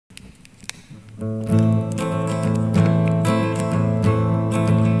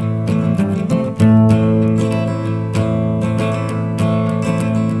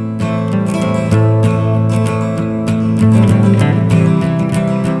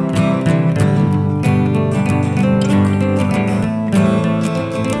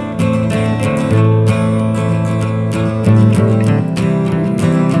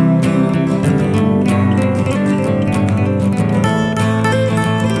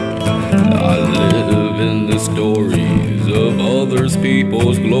Stories of others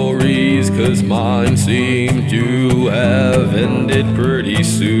people's glories, 'cause mine seem to have ended pretty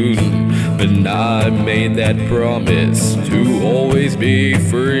soon. But I made that promise to always be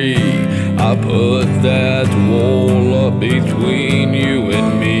free. I put that wall up between you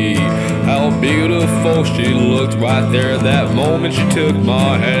and me. How beautiful she looked right there that moment she took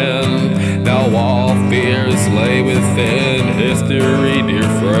my hand. Now all fears lay within history, dear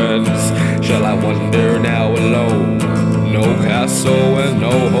friends. Shall I wander now alone? No castle and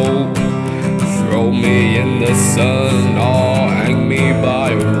no hope. Throw me in the sun or hang me by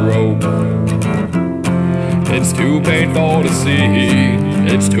a rope. It's too painful to see,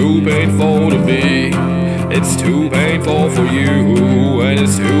 it's too painful to be. It's too painful for you, and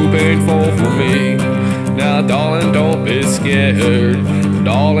it's too painful for me. Now darling, don't be scared.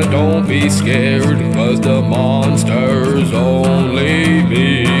 Darling, don't be scared, 'cause the monster's only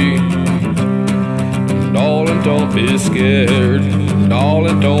me. Darling, don't be scared.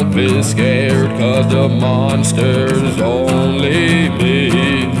 Darling, don't be scared, 'cause the monster's only me.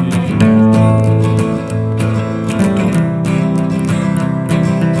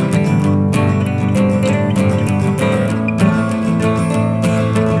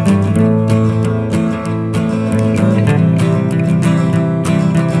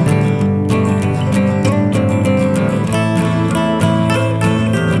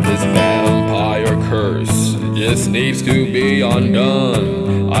 Just needs to be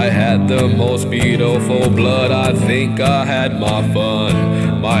undone. I had the most beautiful blood, I think I had my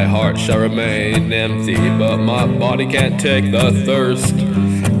fun. My heart shall remain empty, but my body can't take the thirst.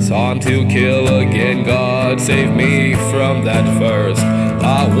 It's on to kill again, God save me from that first.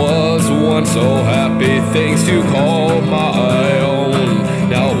 I was once so happy, things to call my own.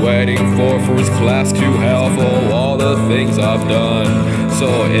 Now waiting for first class to hell for all the things I've done. So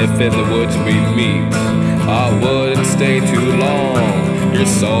if in the woods we meet, I wouldn't stay too long. Your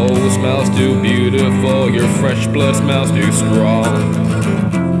soul smells too beautiful, your fresh blood smells too strong.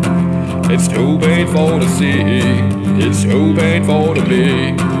 It's too painful to see, it's too painful to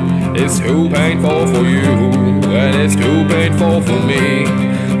be. It's too painful for you, and it's too painful for me.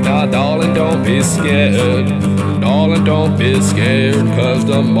 Now darling, don't be scared. Darling, don't be scared, 'cause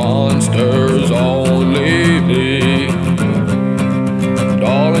the monster's only me.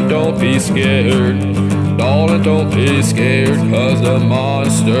 Darling, don't be scared. Darling, don't be scared, 'cause the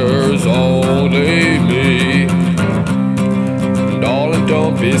monster's only me. Darling,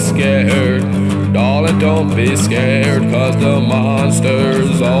 don't be scared. Darling, don't be scared, 'cause the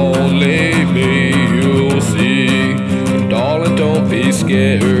monster's only me. You'll see. Darling, don't be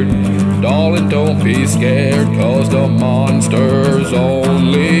scared. Darling, don't be scared, 'cause the monster's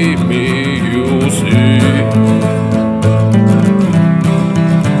only me. You'll see.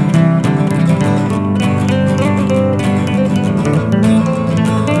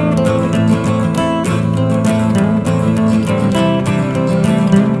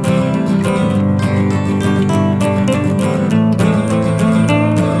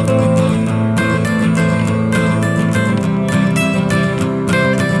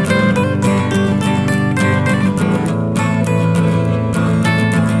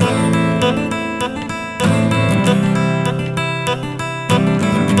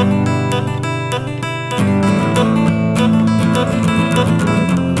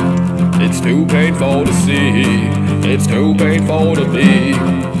 It's too painful to see, it's too painful to be.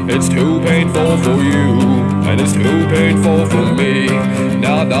 It's too painful for you, and it's too painful for me.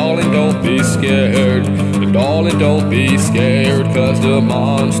 Now darling, don't be scared. Darling, don't be scared, 'cause the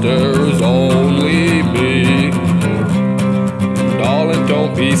monster's only me. Darling,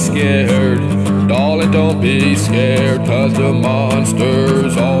 don't be scared. Darling, don't be scared, 'cause the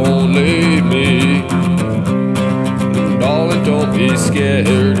monster's only me. Darling, don't be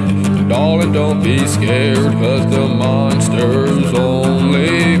scared. Darling, don't be scared, 'cause the monster's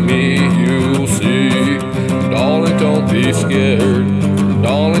only me. You'll see. Darling, don't be scared.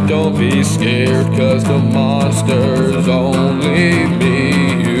 Darling, don't be scared, 'cause the monster's only me.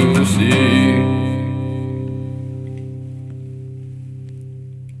 You'll see.